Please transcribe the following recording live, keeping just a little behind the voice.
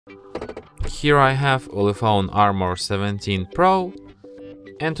Here I have ULEFONE Armor 17 Pro,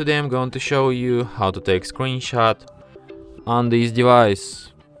 and today I'm going to show you how to take screenshot on this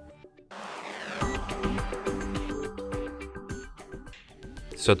device.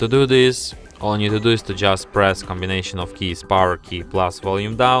 So to do this, all you need to do is to just press combination of keys, power key plus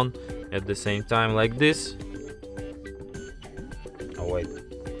volume down at the same time like this. Oh wait,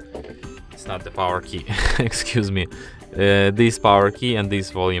 it's not the power key, excuse me. This power key and this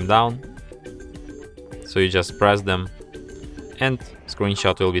volume down. So you just press them and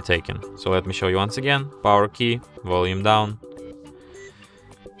screenshot will be taken. So let me show you once again. Power key, volume down.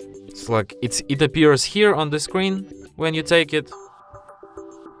 It's like it appears here on the screen when you take it.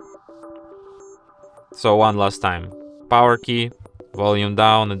 So one last time. Power key, volume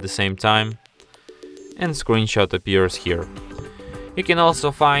down at the same time, and screenshot appears here. You can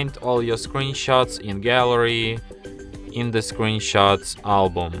also find all your screenshots in gallery, in the screenshots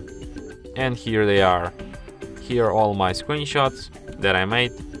album. And here they are. Here are all my screenshots that I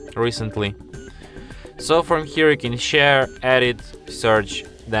made recently. So from here you can share, edit, search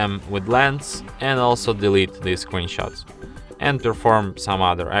them with lens, and also delete these screenshots and perform some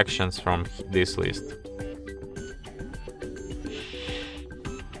other actions from this list.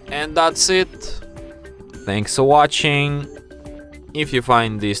 And that's it. Thanks for watching. If you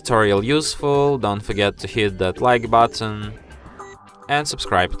find this tutorial useful, don't forget to hit that like button and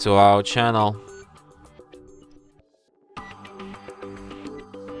subscribe to our channel.